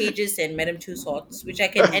Pantages and Madame Tussauds, which I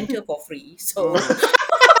can enter for free. So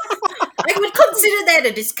I would consider that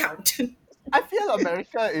a discount. I feel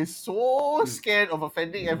America is so scared of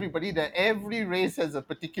offending everybody that every race has a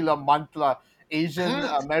particular month lah. Asian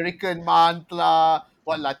American month lah,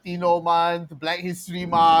 what Latino month, Black History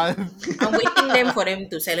month. I'm waiting for them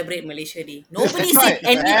to celebrate Malaysia Day. Nobody That's said right.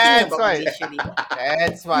 anything That's about right. Malaysia Day.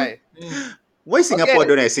 That's why. Why Singapore Okay.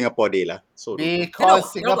 don't have Singapore Day lah? So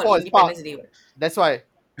Because You know Singapore about is part. Independence Day. What? That's why.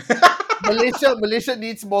 Malaysia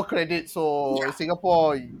needs more credit, so Yeah.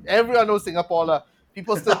 Singapore, everyone knows Singapore lah.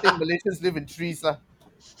 People still think Malaysians live in trees lah.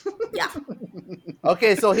 Yeah.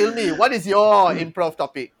 Okay, so Hilmi, what is your improv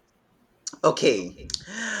topic? okay,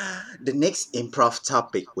 the next improv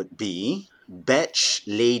topic would be Batch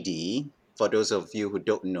Lady. For those of you who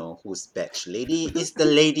don't know who's Batch Lady, is the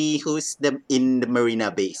lady who's in the Marina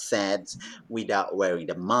Bay Sands without wearing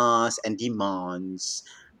the mask and demands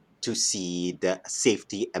to see the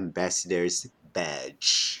safety ambassador's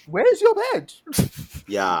badge. Where's your badge?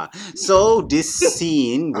 Yeah. So this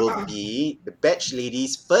scene will be the Batch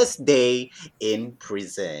Lady's first day in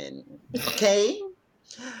prison. Okay?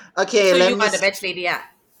 Okay, So let you me are the batch lady, yeah.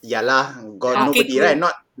 Yeah lah, got Okay, nobody, cool. right?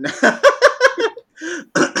 Not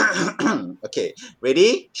okay,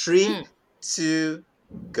 ready? 3, 2,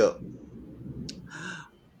 go.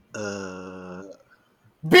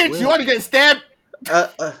 Bitch, you Where- want to get stabbed?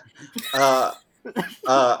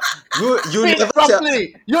 You Speak never tell.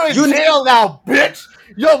 properly. You're in you ne- jail now, bitch.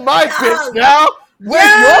 You're my Yeah. bitch now. Where's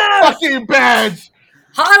Yes. your fucking badge?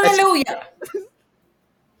 Hallelujah.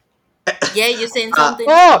 Yeah, you saying something?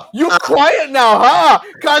 Oh, you quiet now, huh?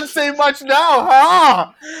 Can't say much now,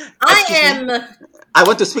 huh? I excuse me. am. I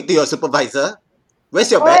want to speak to your supervisor.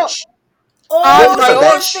 Where's your Oh. badge? Oh, I'm my you own-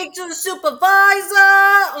 want to speak to the supervisor?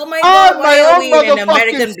 Oh my I'm God! my Why are own we in an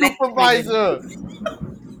American motherfucking black prison? supervisor.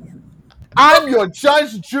 I'm your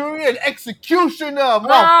judge, jury, and executioner, Uh-huh.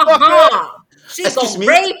 motherfucker. She Excuse gonna me?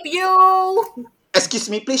 rape you. Excuse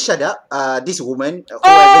me, please shut up. This woman, whoever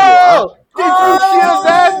you are. Oh, did you hear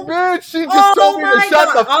that, bitch? She just Oh told me to my shut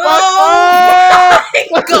the God. fuck Oh up.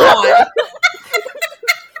 my God!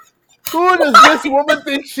 Who does this woman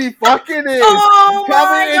think she fucking is? Oh my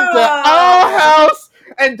Coming into God. our house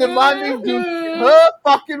and demanding to Mhm. her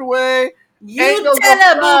fucking way. You Ain't no tell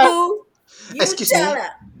her, go- boo boo. You Excuse tell me. her.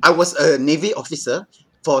 I was a Navy officer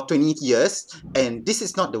for 20 years, and this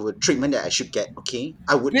is not the treatment that I should get, okay?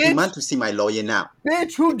 I would Bitch. demand to see my lawyer now.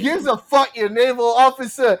 Bitch, who gives a fuck, you naval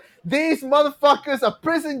officer? These motherfuckers are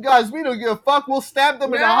prison guards. We don't give a fuck. We'll stab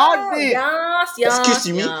them in a heartbeat. Yes. Excuse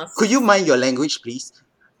me, could you mind your language, please?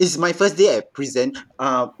 It's my first day at prison.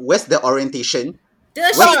 Where's the orientation?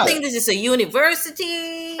 Does What? she think this is a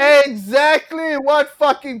university? Exactly what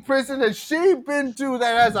fucking prison has she been to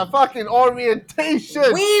that has a fucking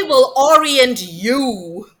orientation? We will orient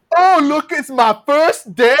you. Oh, look, it's my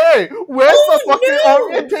first day. Where's Oh, the fucking no.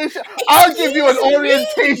 orientation? I'll give you an Excuse me.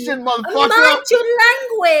 orientation, motherfucker. Mind your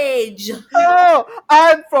language. Oh,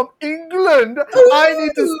 I'm from England. I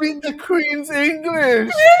need to speak the Queen's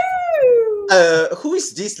English. Who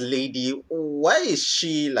is this lady? Why is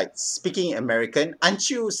she like speaking American? Aren't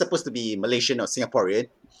you supposed to be Malaysian or Singaporean?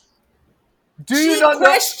 Do She you not know?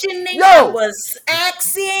 questioning Yo. our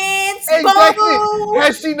accents, Exactly. Bobo.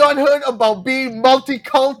 Has she not heard about being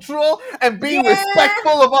multicultural and being Yeah.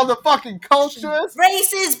 respectful of other fucking cultures?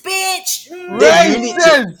 Racist bitch. Then you need to-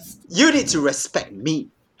 Racist! You need to respect me.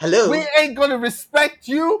 Hello? We ain't gonna respect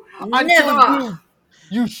you until Never.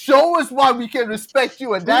 you show us why we can respect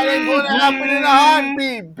you, and that ain't gonna happen in a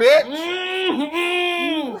heartbeat, bitch.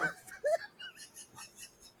 Mhm.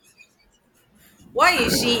 Why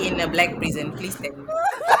is she in a black prison? Please tell me.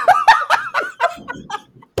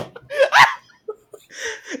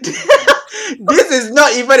 This is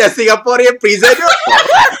not even a Singaporean prison.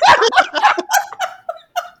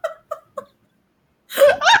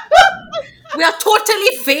 We are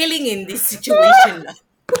totally failing in this situation.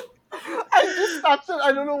 I just started,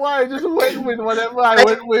 I don't know why, I just went with whatever I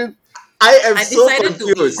went with. I am I so decided to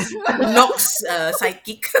confused. be Nox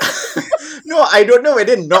sidekick. No, I don't know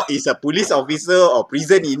whether Nok is a police officer or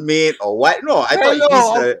prison inmate or what. No, I thought he's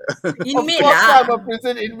Hello. a... Of Inmate course I'm a lah.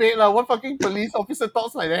 prison inmate lah. What fucking police officer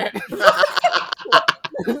talks like that?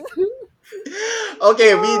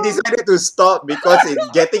 Okay, we decided to stop because it's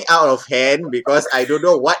getting out of hand because I don't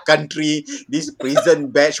know what country this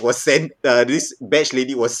prison batch was sent, this batch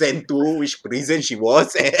lady was sent to, which prison she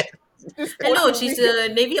was at. Just Hello, poor she's thing. a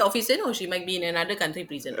Navy officer. No, she might be in another country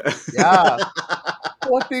prison. Yeah.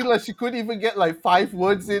 Poor thing, like she couldn't even get like 5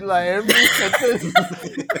 words in like every sentence.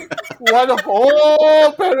 What a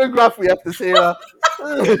whole paragraph we have to say lah.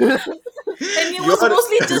 And it was You're-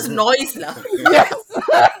 mostly just noise lah. Yes.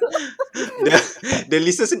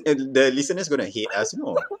 the listeners gonna hate us,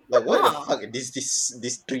 no? Like what the Ah. fuck is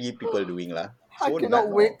these three people doing lah? I So cannot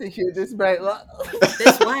nut, wait no? to hear this back lah.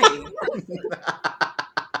 That's why.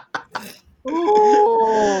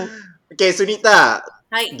 Oh. Okay, Sunita,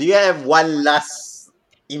 Hi. do you have one last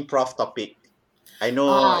improv topic? I know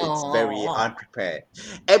it's very Oh. unprepared.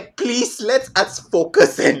 And please let us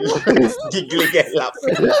focus and giggling and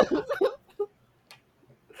laughing.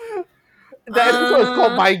 The episode is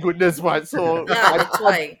called My Goodness One, so Yeah, that's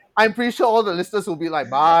why. I'm pretty sure all the listeners will be like,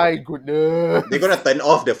 my goodness. They're gonna turn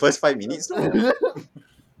off the first 5 minutes. No?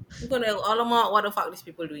 I'm gonna, alamak, what the fuck these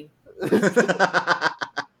people doing?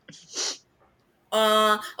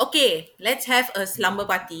 Okay, let's have a slumber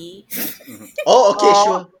party. Oh, okay, Oh.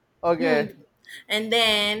 sure. Okay. And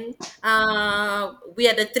then we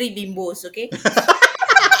are the three bimbos, okay?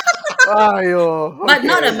 Ayo. But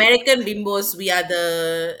not okay. American bimbos. We are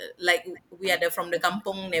the from the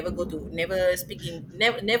kampong, never speaking,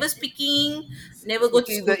 never go to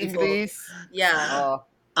Speaking school the before. English. Yeah.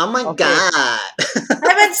 Oh my Okay. god.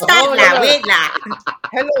 Haven't start Oh, lah, yeah. wait lah.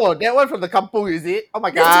 Hello, that one from the kampung, is it? Oh my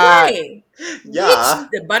That's god. why. Yeah.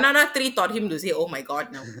 Which the banana tree taught him to say, "Oh my god!"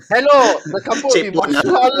 Now Hello, the kampung will be Cik Pun, ah.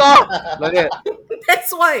 mashallah. Like that.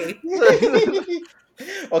 that's why.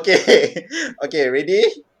 Okay. Okay, ready?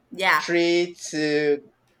 Yeah. 3, 2,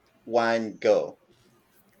 1, go.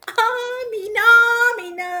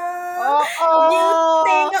 Mina. Oh, You oh.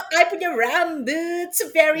 tengok I punya rambut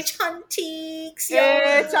very cantik.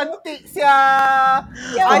 Eh, cantik sia.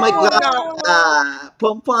 Ya. Oh my I pun god. nak.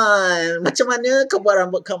 Perempuan, macam mana kau buat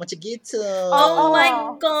rambut kau macam gitu? Oh my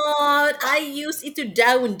Oh. god, I use itu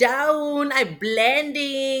daun-daun, I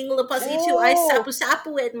blending, lepas itu I Oh.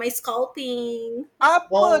 sapu-sapu at my scalping. Apa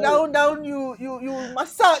Oh. daun-daun you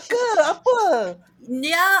masak ke? Apa?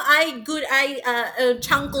 Yeah, I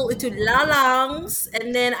cangkul itu lalangs,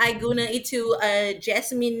 and then I guna itu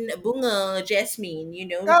jasmine bunga, jasmine, you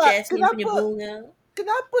know, Kak, jasmine punya kenapa? bunga.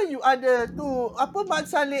 Kenapa you ada tu apa Mat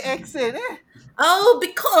Salleh accent Oh,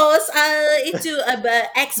 because itu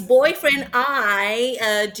ex-boyfriend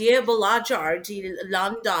dia belajar di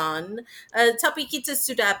London, tapi kita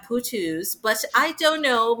sudah putus. But I don't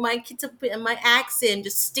know, my accent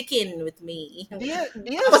just sticking with me. Dia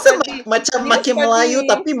Pasal study macam dia makin Melayu study-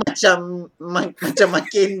 tapi macam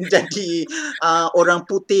makin jadi orang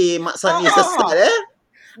putih Mak Salleh sesat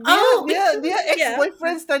dia yeah.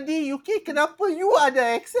 ex-boyfriend study UK. Kenapa you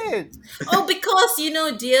ada accent? Oh, because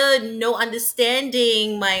dia no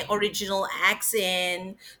understanding my original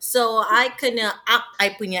accent, so I kena up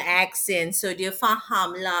I punya accent, so dia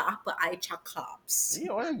faham lah apa I cakap. Ni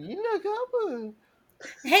orang gila ke apa?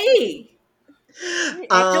 Hey,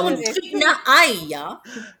 don't Accent. fitnah I ya.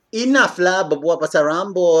 Enough lah berbual pasal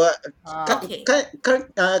rambut. Okay.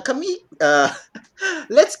 Kami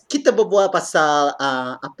let's kita berbual pasal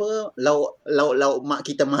apa lauk mak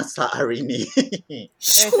kita masak hari ni.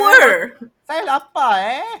 Sure. Saya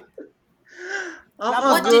lapar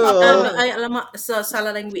Apa What did ke? alamak,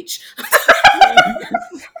 salah language.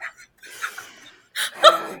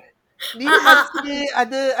 Ni masih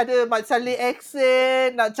ada Mat Salleh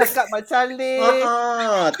accent, nak cakap Mat Salleh.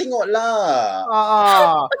 Tengoklah.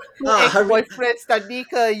 Tu hari- ex-boyfriend study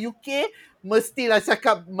ke UK, mestilah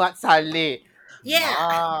cakap Mat Salleh.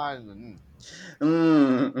 Yeah.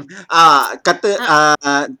 Kata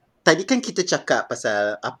tadi kan kita cakap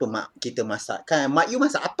pasal apa mak kita masak kan. Mak you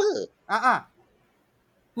masak apa?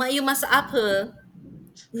 Mak you masak apa?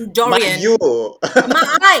 Mak Dorian. you. Mak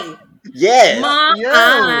I. Yes. Mak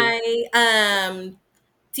Yeah. I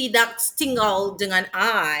tidak tinggal dengan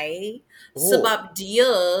I sebab dia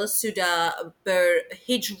sudah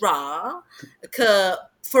berhijrah ke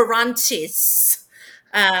Perancis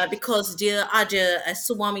because dia ada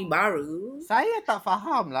suami baru. Saya tak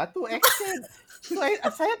faham lah tu accent.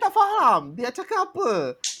 Saya tak faham. Dia cakap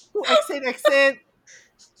apa? Tu accent.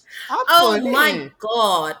 Apa Oh ni? my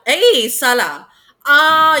god. Salah.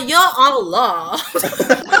 Ya Allah.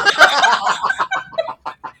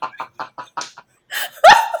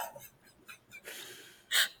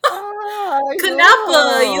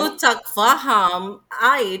 faham,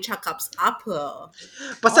 I cakap apa.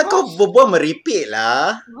 Pasal Oh, kau berbual meripik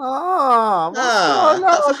lah. masalah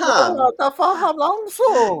Tak faham. anda tak faham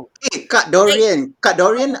langsung. Kak Dorian,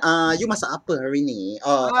 you masak apa hari ni?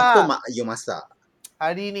 Apa Ah, you masak?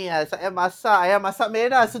 hari ni saya masak ayam masak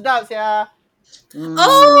merah sedap sia. Hmm.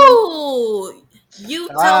 Oh, you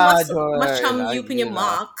tell Aduh, macam you lagi punya lah.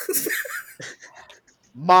 mark.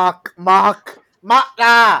 Mak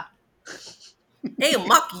lah.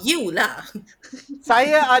 Mark you lah.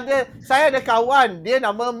 Saya ada kawan dia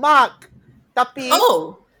nama Mark. Tapi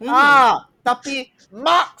Oh. tapi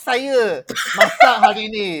Mark saya masak hari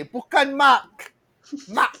ni, bukan Mark.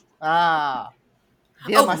 Mark.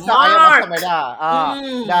 Dia Oh, masak ayam masak Mark. merah.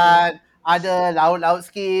 Hmm. Dan ada lauk-lauk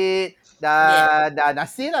sikit Yeah. dan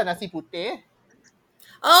nasi lah, nasi putih.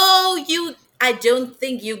 Oh, I don't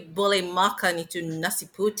think you boleh makan itu nasi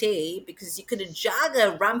putih because you could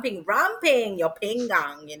jaga ramping your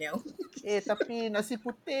pinggang, you know. Tapi nasi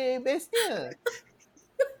putih bestnya.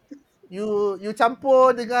 You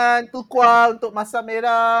campur dengan tukuang untuk masak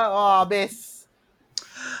merah. Best.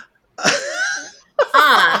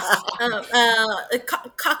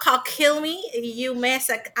 Kakak kill me, you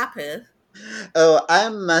masak apa? Oh, I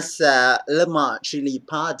masak lemak cili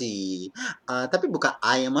padi. Tapi bukan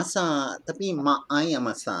ayam masak, tapi mak ayam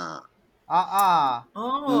masak. Oh.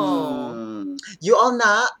 You all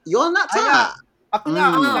nak tak? Aku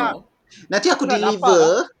nak. Oh. Nanti aku Aku nak deliver.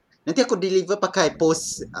 lapar. Nanti aku deliver pakai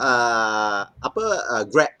post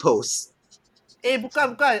Grab post. Bukan.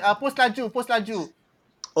 Post laju.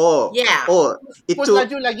 Oh. Yeah. Oh, Post itu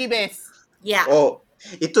laju lagi best. Yeah. oh,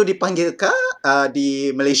 itu dipanggil ke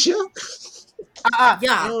di Malaysia?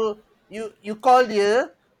 Ya. You call dia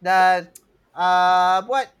dan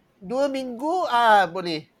buat 2 minggu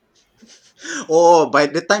boleh. Oh, by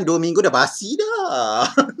the time 2 minggu dah basi dah.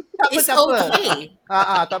 It's Tak apa. okay.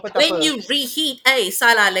 Tak apa. When you reheat,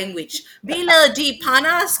 salah language. Bila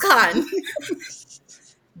dipanaskan,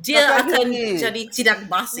 dia Kakak akan ni. jadi tidak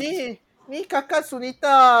basi. Ni kakak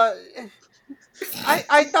Sunita.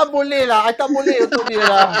 I tak boleh lah. I tak boleh untuk dia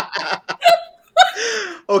lah.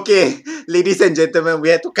 Okay, ladies and gentlemen, we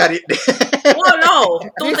have to cut it there. Oh no,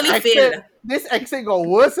 totally failed. This accent got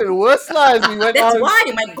worse and worse lah as we went That's on. why,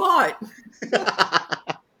 my God.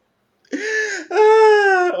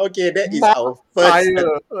 Okay, that is our first.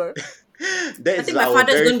 That I is think my our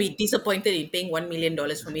father's very. going to be disappointed in paying $1 million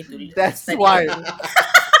for me to That's study. why.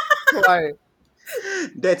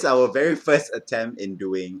 That's our very first attempt in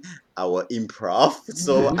doing our improv.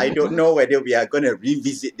 So I don't know whether we are going to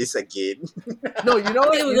revisit this again. No, you know I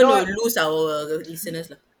what? think You we're know going what? to lose our listeners.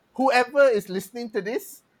 Lah. Whoever is listening to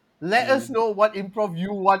this, let us know what improv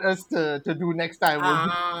you want us to do next time.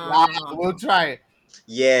 We'll try.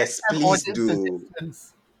 Yes, Have please audience do.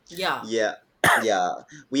 resistance. Yeah. Yeah.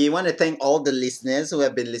 We want to thank all the listeners who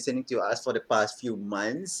have been listening to us for the past few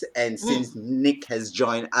months. And since Nick has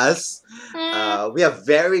joined us, we are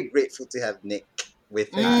very grateful to have Nick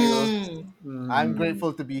with us. I'm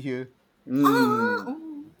grateful to be here.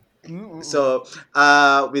 So,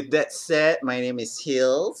 with that said, my name is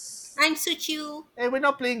Hills. I'm Suchu. Hey, we're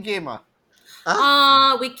not playing game,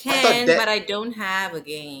 We can, that- but I don't have a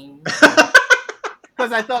game.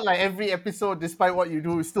 Because I thought like every episode, despite what you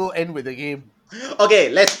do, we still end with a game. Okay,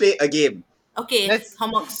 let's play a game. Okay, Let's-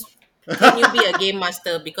 Homox, can you be a game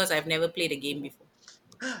master? Because I've never played a game before.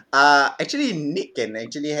 Actually, Nick can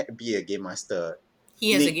actually be a game master.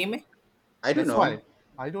 He has a Nick- game, eh? I don't That's know. why.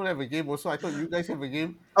 I don't have a game also. I thought you guys have a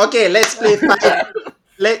game. Okay, let's play five.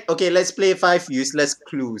 Let's play 5 useless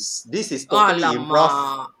clues. This is totally improv,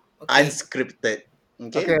 Alamak. Okay. unscripted.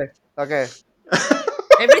 Okay. Okay.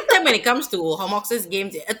 Every time when it comes to Homox's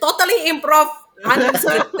games, totally improv,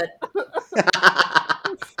 unscripted.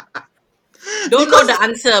 Don't know the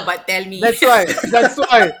answer, but tell me. That's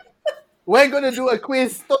why. We're gonna do a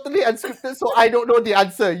quiz totally unscripted, so I don't know the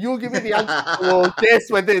answer. You give me the answer. We'll guess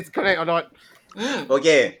whether it's correct or not.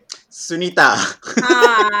 Okay, Sunita.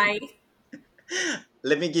 Hi.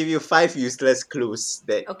 Let me give you 5 useless clues.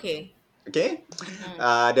 Okay. Okay.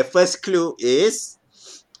 The first clue is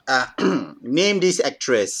name this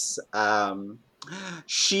actress.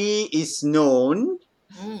 She is known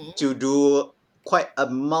to do quite a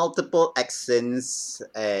multiple accents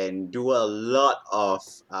and do a lot of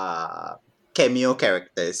cameo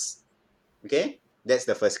characters. Okay, that's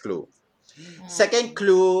the first clue. Second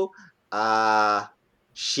clue,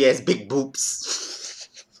 she has big boobs.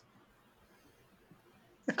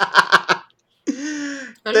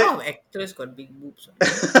 A lot of actors got big boobs.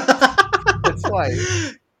 That's why.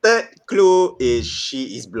 Third clue is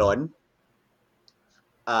she is blonde.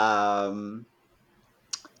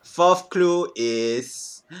 Fourth clue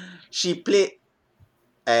is she played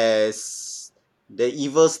as the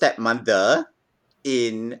evil stepmother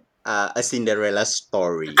in a Cinderella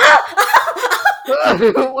story.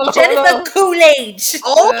 Jennifer Coolidge.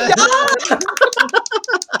 Oh yeah!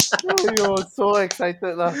 You're so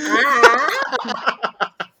excited lah.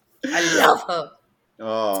 I love her.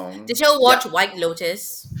 Oh, Did you watch White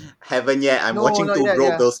Lotus? haven't yet. I'm No, watching not Two yet, Broke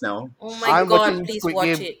yeah. Girls now. Oh my I'm god, watching please Squid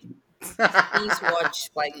watch Game. it. Please watch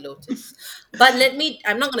White Lotus. But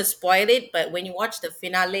I'm not going to spoil it, but when you watch the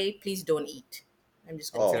finale, please don't eat. I'm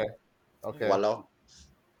just going to Oh, say. Okay. walao.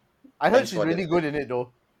 I heard Thanks she's for really the- good in it though.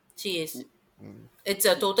 She is. Mm. It's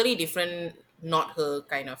a totally different, not her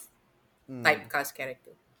kind of typecast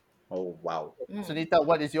character. Oh wow. Sunita,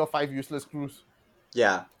 what is your 5 useless clues?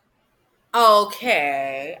 Yeah.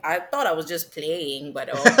 Okay. I thought I was just playing, but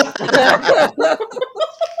okay.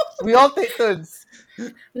 We all take turns.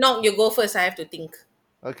 No, you go first. I have to think.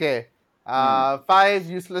 Okay. 5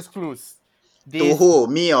 useless clues. To These, who?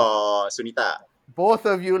 Me or Sunita? both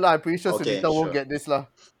of you lah. I'm pretty sure Okay, Sunita won't sure. get this lah.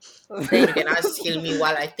 Then you can ask Hilmi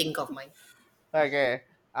while I think of mine. Okay.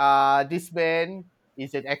 This man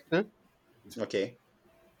is an actor. Okay.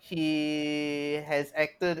 He has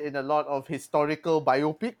acted in a lot of historical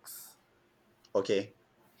biopics. Okay.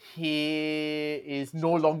 He is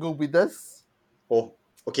no longer with us. Oh,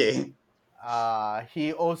 okay.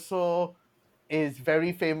 He also is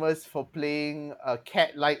very famous for playing a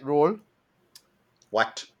cat-like role.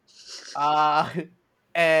 What?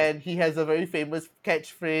 And he has a very famous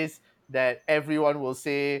catchphrase that everyone will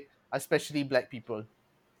say, especially black people.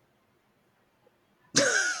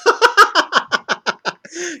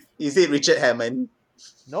 Is it Richard Hammond?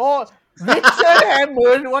 No, Richard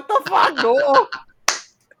Hammond. What the fuck? No.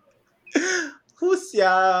 Who's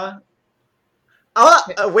ya?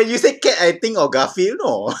 When you say cat, I think of Garfield,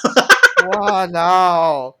 no? Wow,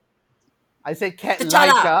 now. I said cat-like.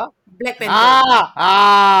 T'Challa. Black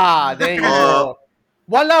Panther. There you go.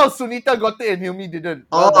 Walao, Sunita got it and Hilmi didn't.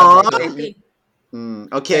 Well Oh, done, brother. Exactly.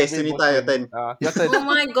 Okay, Can't win Sunita, both your times. turn. Your turn. Oh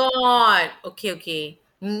my god. Okay.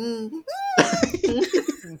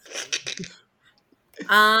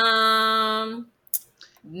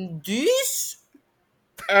 This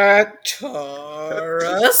actress.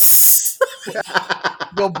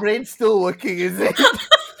 Your brain's still working, is it?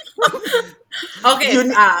 Okay. You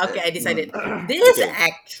ne- Okay. I decided. This Okay.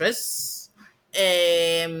 actress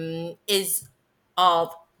is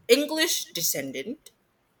of English descendant.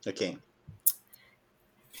 Okay.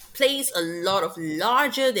 Plays a lot of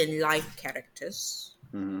larger than life characters.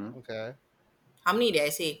 Mm-hmm. Okay. How many did I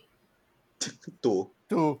say? 2.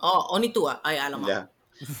 2. Oh, only 2. Ay, alamak. Yeah.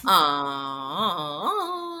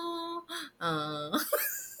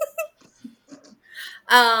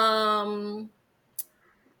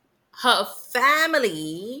 Her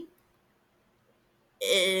family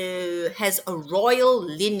has a royal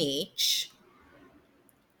lineage.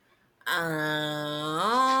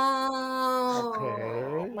 Oh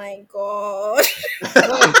Okay. my god.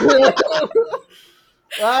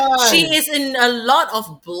 She is in a lot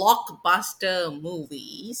of blockbuster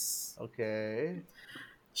movies. Okay.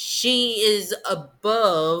 She is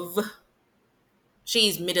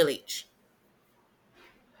middle age.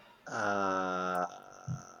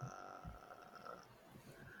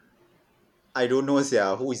 I don't know,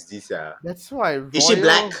 sia. Who is this, sia? That's why. Is she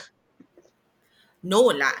black? No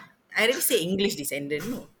lah. I already say English descendant.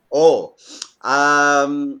 No. Oh.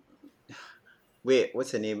 Wait,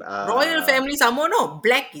 what's her name? Royal family someone no.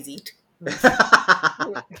 Black is it?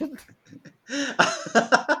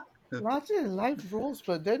 Larger in life roles,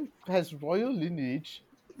 but then has royal lineage.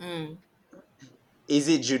 Mm. Is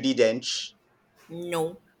it Judi Dench?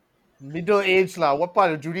 No. Middle age lah. What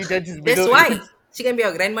part of Judi Dench is That's middle why. age? She can be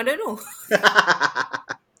your grandmother, no?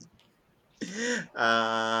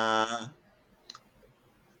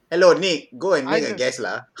 Hello, Nick. Go and make a don't- guess,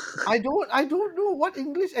 lah. I don't know what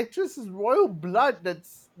English actress is royal blood.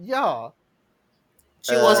 That's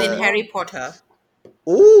She was in Harry Potter.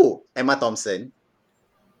 Ooh, Emma Thompson.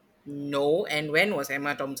 No. And when was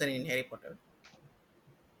Emma Thompson in Harry Potter?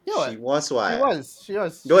 Yeah. She was what? She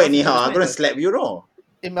was. Don't anyhow. I'm gonna slap you, no?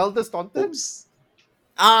 Imelda Staunton. Oops.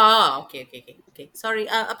 Okay. Sorry.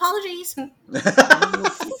 Apologies.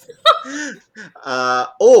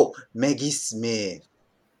 Maggie Smith.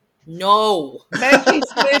 No. Maggie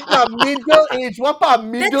Smith, middle age. What part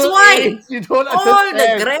middle why. age? You don't All the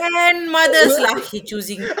understand. grandmothers like he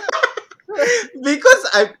choosing. Because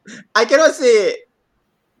I cannot say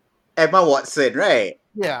Emma Watson, right?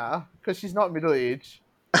 Yeah, because she's not middle age.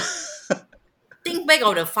 Think back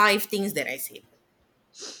of the 5 things that I said.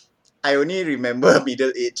 I only remember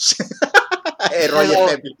middle age. And Royal all-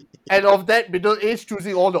 family. And of that middle age,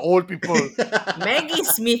 choosing all the old people. Maggie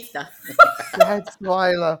Smith. That's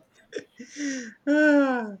why lah.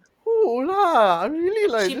 Oh lah, I'm really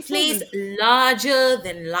like She this one plays is- larger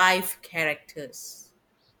than life characters.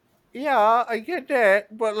 Yeah, I get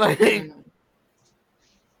that, but like Mm.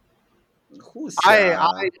 Who's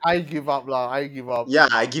I give up lah. I give up. Yeah,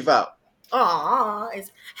 I give up.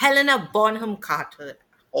 It's Helena Bonham Carter.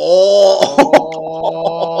 Oh.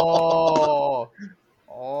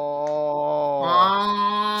 Oh.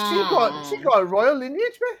 Ah. She got royal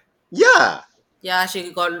lineage, man. Yeah. Yeah,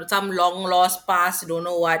 she got some long lost past, don't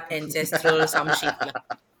know what, ancestral, some shit. Lah.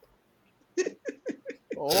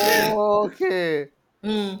 Oh, okay.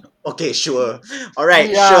 Mm. Okay, sure. All right,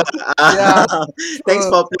 Yeah, sure. yeah, Thanks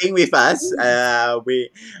sure. for playing with us.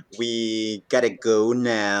 We gotta go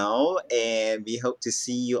now, and we hope to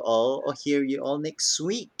see you all or hear you all next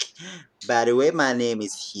week. By the way, my name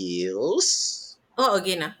is Hills, Oh,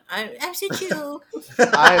 again, I'm so cute.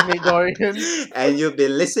 I'm Dorian and you've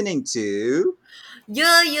been listening to.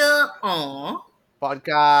 Yeah. Aw.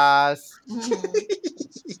 podcast.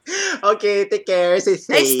 Okay, take care. Stay Hey,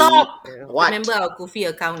 safe. stop! What? Remember our Kofi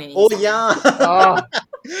account and Oh Instagram. yeah. Ah,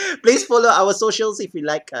 Please follow our socials if you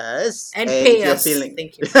like us. And if pay you're us. feeling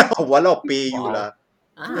Thank you. Walau pay you Wow. lah.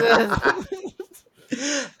 Ah,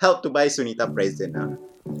 Help to buy Sunita present.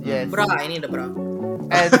 yes. bra, I need a bra.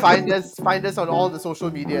 And find us on all the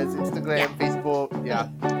social medias, Instagram, Facebook.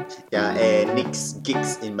 Yeah. Yeah, and Nick's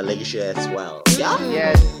gigs in Malaysia as well. Yeah.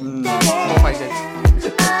 Yes. Mm. Go find us.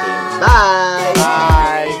 Okay. Bye.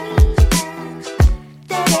 Bye.